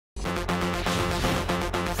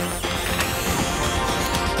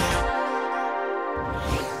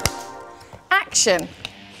action.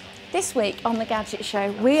 This week on the Gadget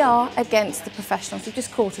Show, we are against the professionals who just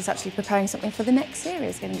caught us actually preparing something for the next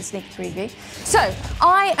series, getting the sneak preview. So,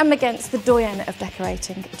 I am against the doyen of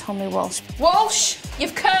decorating, Tommy Walsh. Walsh,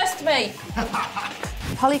 you've cursed me!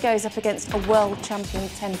 Polly goes up against a world champion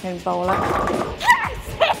 10-pin bowler. Yes!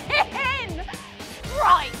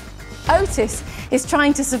 Right! Otis is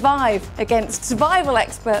trying to survive against survival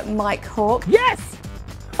expert Mike Hawke. Yes!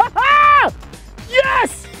 Ha-ha!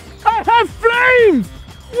 Yes! I have flames!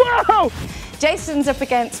 Wow! Jason's up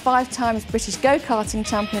against 5 times British go-karting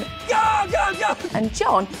champion. Go, go, go! And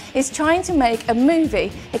John is trying to make a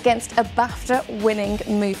movie against a BAFTA-winning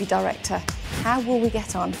movie director. How will we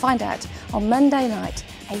get on? Find out on Monday night,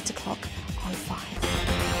 8 o'clock